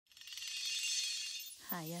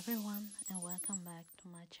Hi everyone, and welcome back to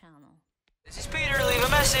my channel. This is Peter, leave a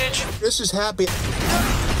message. This is Happy.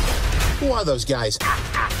 Who are those guys?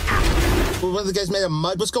 One of the guys made of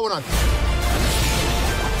mud? What's going on?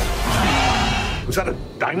 Was that a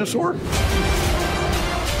dinosaur?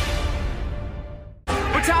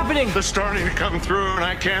 What's happening? They're starting to come through and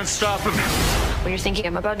I can't stop them. When you're thinking,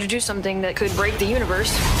 I'm about to do something that could break the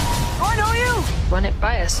universe, Oh, I know you! run it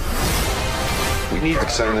by us. We need to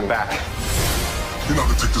send them back. You're not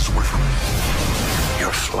gonna take this away from me.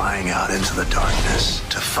 You're flying out into the darkness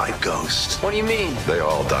to fight ghosts. What do you mean? They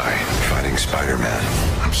all die fighting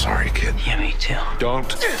Spider-Man. I'm sorry, kid. Yeah, me too. Don't.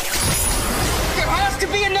 There has to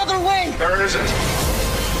be another way! There isn't.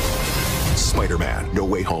 Spider-Man, No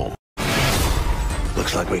Way Home.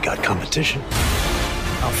 Looks like we got competition.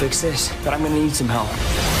 I'll fix this, but I'm gonna need some help.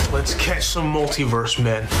 Let's catch some multiverse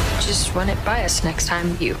men. Just run it by us next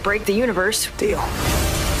time you break the universe. Deal.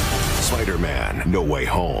 Spider-Man, No Way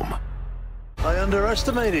Home. I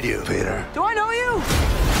underestimated you, Peter. Do I know you?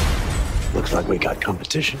 Looks like we got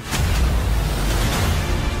competition.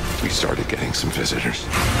 We started getting some visitors.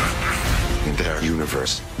 In their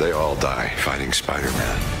universe, they all die fighting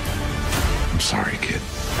Spider-Man. I'm sorry, kid.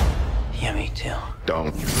 Yeah, me too.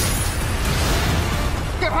 Don't.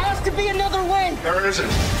 There has to be another way! There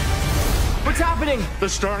isn't. What's happening? They're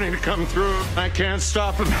starting to come through. I can't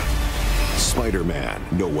stop them. Spider-Man,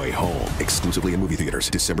 No Way Home. Exclusively in movie theaters,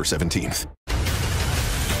 December 17th.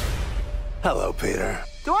 Hello, Peter.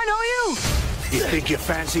 Do I know you? You think your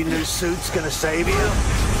fancy new suit's gonna save you?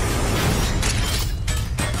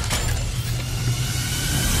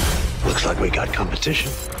 Looks like we got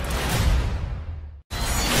competition.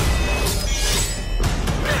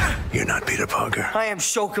 You're not Peter Parker. I am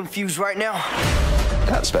so confused right now.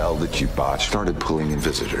 That spell that you botched started pulling in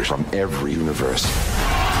visitors from every universe.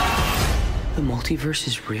 The multiverse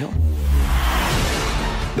is real?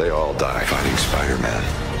 They all die fighting Spider-Man.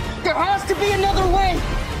 There has to be another way!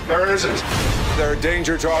 There isn't. They're a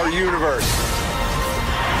danger to our universe.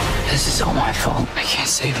 This is all my fault. I can't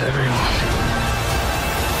save everyone.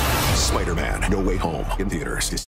 Spider-Man, No Way Home. In theaters.